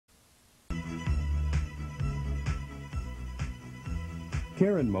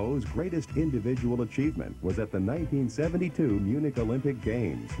Karen Moe's greatest individual achievement was at the 1972 Munich Olympic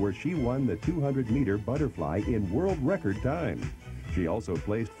Games, where she won the 200-meter butterfly in world record time. She also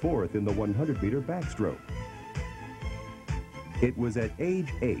placed fourth in the 100-meter backstroke. It was at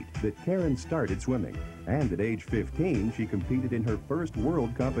age 8 that Karen started swimming, and at age 15, she competed in her first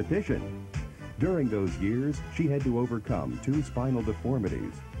world competition. During those years, she had to overcome 2 spinal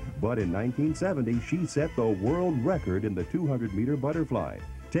deformities. But in 1970, she set the world record in the 200-meter butterfly,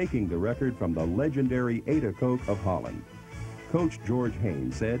 taking the record from the legendary Ada Koch of Holland. Coach George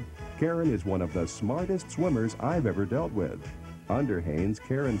Haynes said, "Karen is one of the smartest swimmers I've ever dealt with." Under Haynes,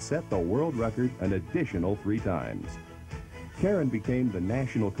 Karen set the world record an additional 3 times. Karen became the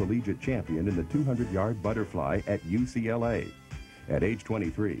national collegiate champion in the 200-yard butterfly at UCLA. At age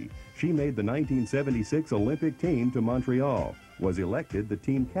 23, she made the 1976 Olympic team to Montreal, was elected the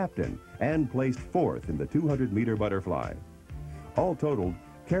team captain, and placed fourth in the 200-meter butterfly. All totaled,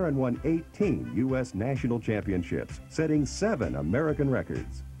 Karen won 18 U.S. national championships, setting 7 American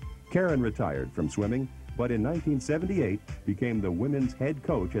records. Karen retired from swimming, but in 1978 became the women's head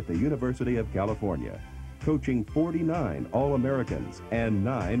coach at the University of California, coaching 49 All-Americans and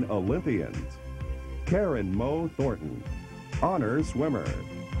 9 Olympians. Karen Moe Thornton, honor swimmer.